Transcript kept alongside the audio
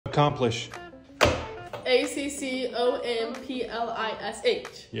Accomplish.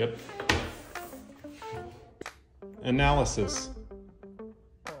 ACCOMPLISH. Yep. Analysis.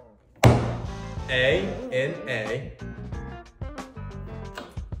 ANAY.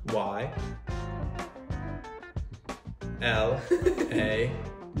 LA.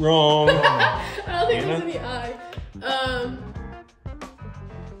 Wrong. I don't think there's any I.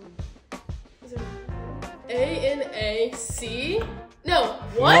 Is there ANAC? No,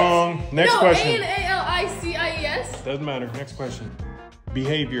 what? Wrong. Next question. ANALICIES? Doesn't matter. Next question.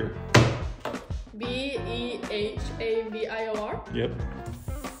 Behavior. BEHAVIOR? Yep.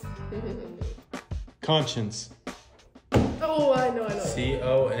 Conscience. Oh, I know.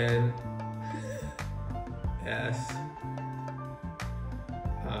 CONSIOUS.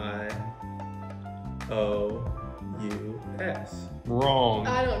 Wrong.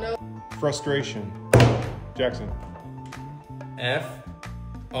 I don't know. Frustration. Jackson.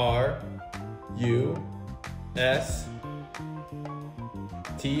 FRUSTRATION.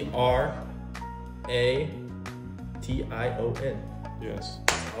 Yes.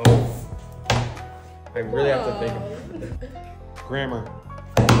 Oh. I really have to think of it. Grammar.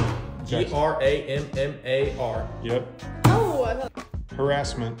 GRAMMAR. Yep. Oh, I thought.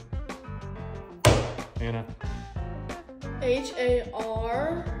 Harassment. Anna.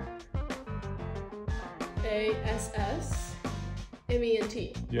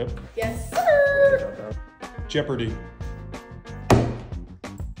 HARASSMENT. Yep. Yes, sir. Jeopardy.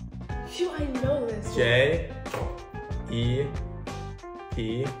 Phew, I know this. JEP.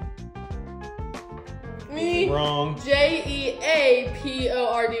 Me. Wrong. JEAPORDY.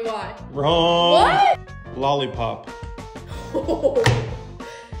 Wrong. What? Lollipop. LOLLIPOP.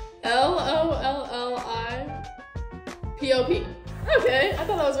 Okay, I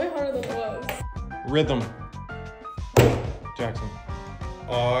thought that was way harder than it was. Rhythm. Jackson.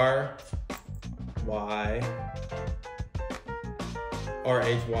 RHY.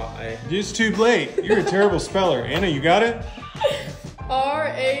 It's too late. You're a terrible speller. Anna, you got it?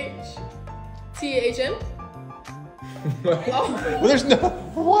 RHTHM. Well, there's no.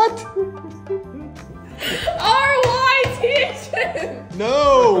 What? RYTHM.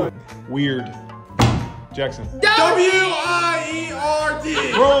 No. Weird. Jackson. WIERD.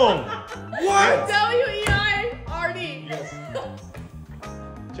 Wrong. What? WEIRD. Yes.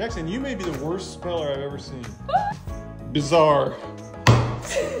 Jackson, you may be the worst speller I've ever seen. Bizarre.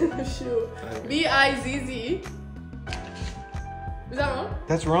 Shoot. BIZZ. Is that wrong?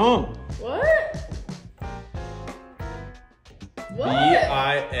 That's wrong. What? What?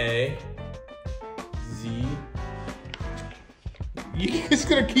 BIAZ. You just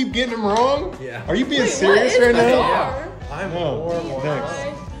gonna keep getting them wrong? Yeah. Are you being Wait, serious what is right now? bizarre? I'm Oh, horrible. next.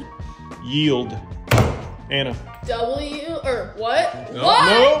 Yield. Anna. W or what? No. What?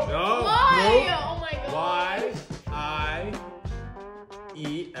 No. No. Why? Oh my god.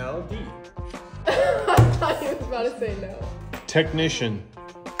 YIELD. I thought he was about to say no. Technician.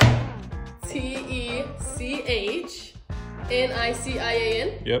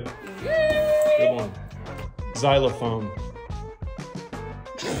 TECHNICIAN. Yep. Yay! Good one. Xylophone.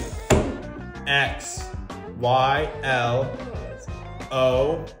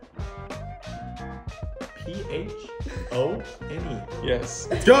 XYLOPHONE. Yes.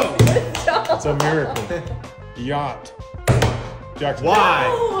 Go. It's a miracle. Yacht. Jackson.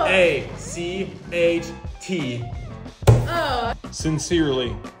 YACHT. Oh.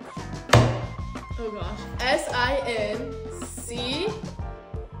 Sincerely. Oh gosh. SINCERELY.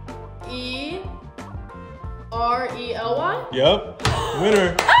 Yep.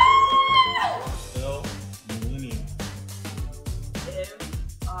 Winner. Ah! Spell millennium.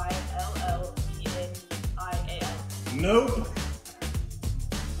 MILLENIAL. Nope.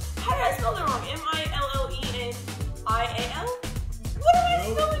 How did I spell that wrong? MILLENIAL? What am I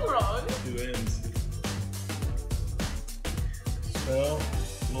Nope. spelling wrong? Two N's. Spell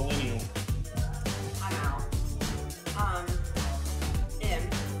millennial. I'm out. M.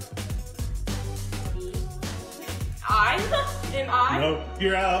 E. I? Am I? Nope.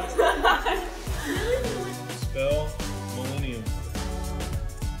 You're out. Spell millennium.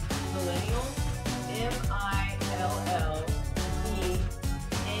 Millennial? MILLENNIAL.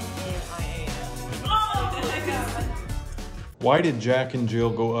 Oh my god. Why did Jack and Jill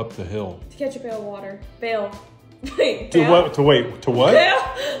go up the hill? To catch a pail of water. Bail. Wait, To bail? what? To wait. To what? Bail.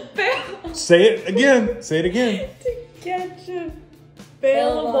 Bail. Say it again. Say it again. To catch a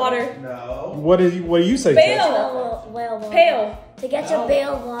bail of water. No. What do you say? Bail. Jack? Well, Pail. to catch a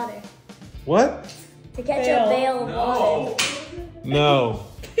bale of water. What? To catch Bale. a bale of water. No.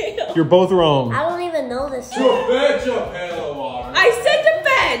 Bail. You're both wrong. I don't even know this. To fetch a pail of water. I said to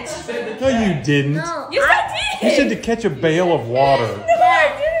fetch. didn't. No. Yes, I You did. said to catch a bale of water. No,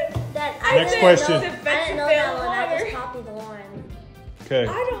 I didn't. Next question. I didn't know that one. I just copied the line. Okay.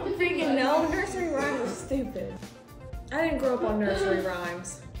 I don't freaking know. Nursery rhyme was stupid. I didn't grow up on nursery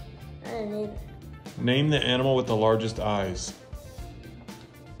rhymes. I didn't either. Name the animal with the largest eyes.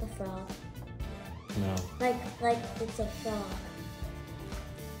 A frog. No. Like it's a frog.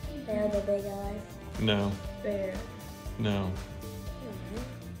 They have the big eyes. No. Bear. No.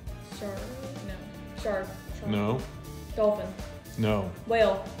 Shark. No. Shark. No. Dolphin. No.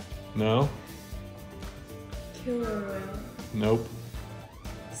 Whale. No. Killer whale. Nope.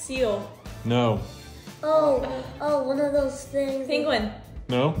 Seal. No. Oh, one of those things. Penguin.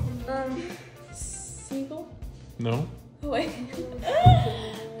 No. Seagull. No. Oh, wait.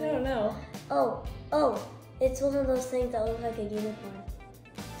 I don't know. Oh, it's one of those things that look like a unicorn.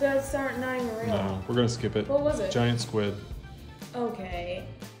 That's not even real. No. We're gonna skip it. What was it? Giant squid. Okay.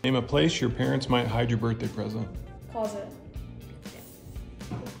 Name a place your parents might hide your birthday present. Closet.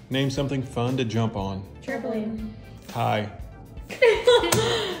 Name something fun to jump on. Trampoline. Tie.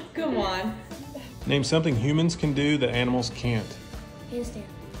 Come on. Name something humans can do that animals can't. Handstand.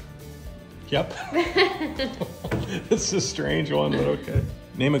 Yep. It's a strange one, but okay.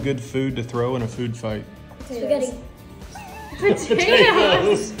 Name a good food to throw in a food fight. Spaghetti.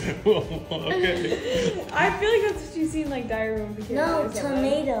 Potatoes. Okay. I feel like that's what you see in like diary room. No,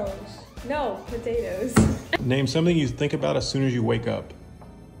 tomatoes. No, potatoes. Name something you think about as soon as you wake up.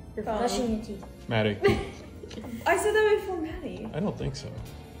 You're Brushing your teeth. Maddie. I said that before, Maddie. I don't think so.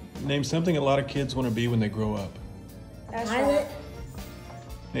 Name something a lot of kids want to be when they grow up. Pilot.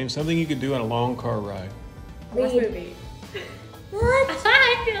 Name something you could do on a long car ride. Which Read. movie? What?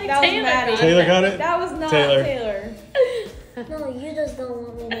 I feel like That was Taylor Maddie. got Taylor got it? That was not Taylor. Taylor. No, you just don't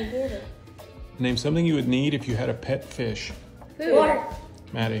want me to get it. Name something you would need if you had a pet fish. Food. Water.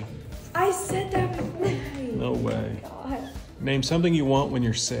 Maddie. I said that before, Maddie. No way. God. Name something you want when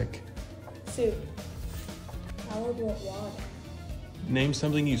you're sick. Soup. I would want water. Name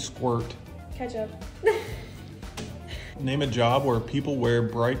something you squirt. Ketchup. Name a job where people wear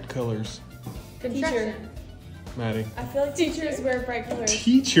bright colors. Construction. Maddie. I feel like teachers wear bright colors.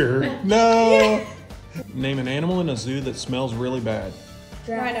 Teacher? No. Name an animal in a zoo that smells really bad.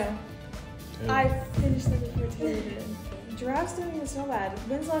 Giraffe. Rhino. Taylor. I finished that before Taylor did. Giraffes don't even smell bad.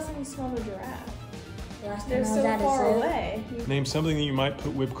 When's the last time you smelled a giraffe? Last They're time I was so at a far zoo. away. Name something that you might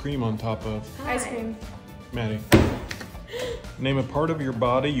put whipped cream on top of. Ice cream. Maddie. Name a part of your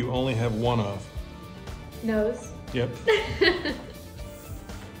body you only have one of. Nose. Yep.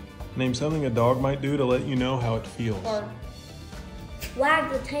 Name something a dog might do to let you know how it feels. Or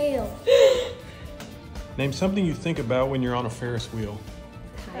Wag the tail. Name something you think about when you're on a Ferris wheel.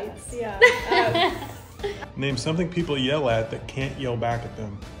 heights. Yeah. Name something people yell at that can't yell back at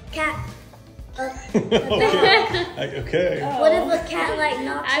them. Cat. Okay. What if a cat like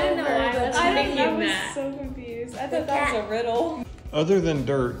knocks I don't know over why the that's I thinking was that. so confused. I The thought that was cat. a riddle. Other than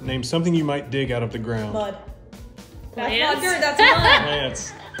dirt, name something you might dig out of the ground. Mud. That's Plants? not dirt, that's mud.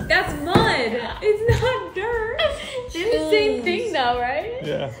 Plants. That's mud. It's not dirt. They're the same thing though, right?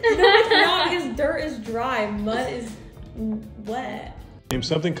 Yeah. No, it's not because dirt is dry. Mud is wet. Name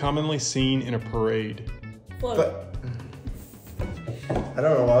something commonly seen in a parade. Float. But I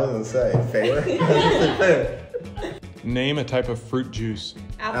don't know what I was gonna say. Fair. Name a type of fruit juice.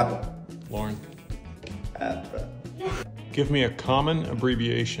 Apple. Lauren. Apple. Give me a common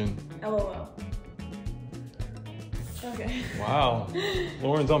abbreviation. LOL. Okay. Wow.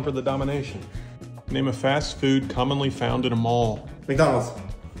 Lauren's on for the domination. Name a fast food commonly found in a mall. McDonald's.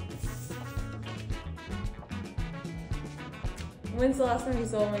 When's the last time you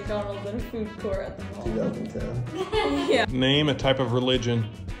saw McDonald's in a food court at the mall? 2010. Yeah. Name a type of religion.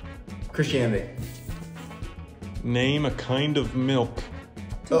 Christianity. Name a kind of milk.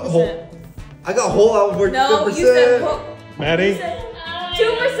 2%. I got whole out for 10%. No, you said ho- Maddie? 2%.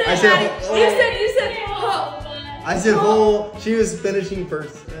 I said Maddie. ho- You said ho. I said whole. She was finishing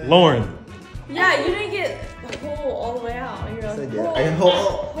first. Lauren. Yeah, you didn't get the whole all the way out. You're Yes, I like, did. I got whole.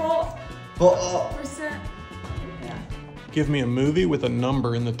 whole Whole. percent. Yeah. Give me a movie with a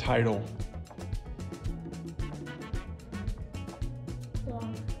number in the title.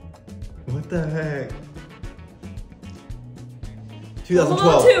 What the heck? Home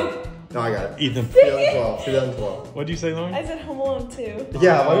 2012. Alone 2. No, I got it. Ethan. 2012. 2012. What'd you say, Lauren? I said Home Alone 2.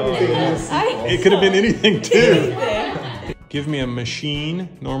 Yeah, why did we say it was a I- sequel? It could have been anything too. Anything. Give me a machine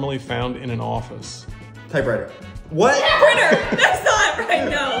normally found in an office. Typewriter. What? Printer. That's not right.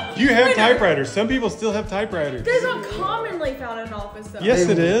 No. You have typewriters. Some people still have typewriters. There's not commonly found in an office though. Yes,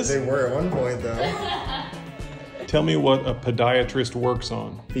 it is. They were at one point though. Tell me what a podiatrist works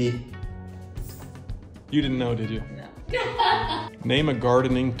on. B. You didn't know, did you? No. Name a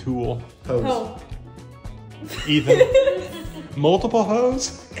gardening tool. Hose. Oh. Ethan. Multiple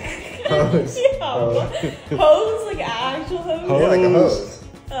hose? Hose. Yeah. Hose, like actual hose? Hose. Yeah, like a hose.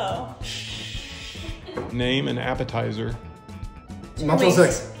 Oh. Name an appetizer. Montreal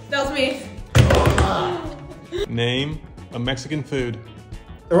 6. That was me. Name a Mexican food.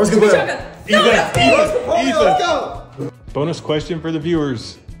 Everyone's gonna put Chimichanga. Ethan. Let's go! Bonus question for the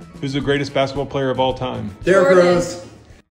viewers. Who's the greatest basketball player of all time? Derrick Jordan. Rose.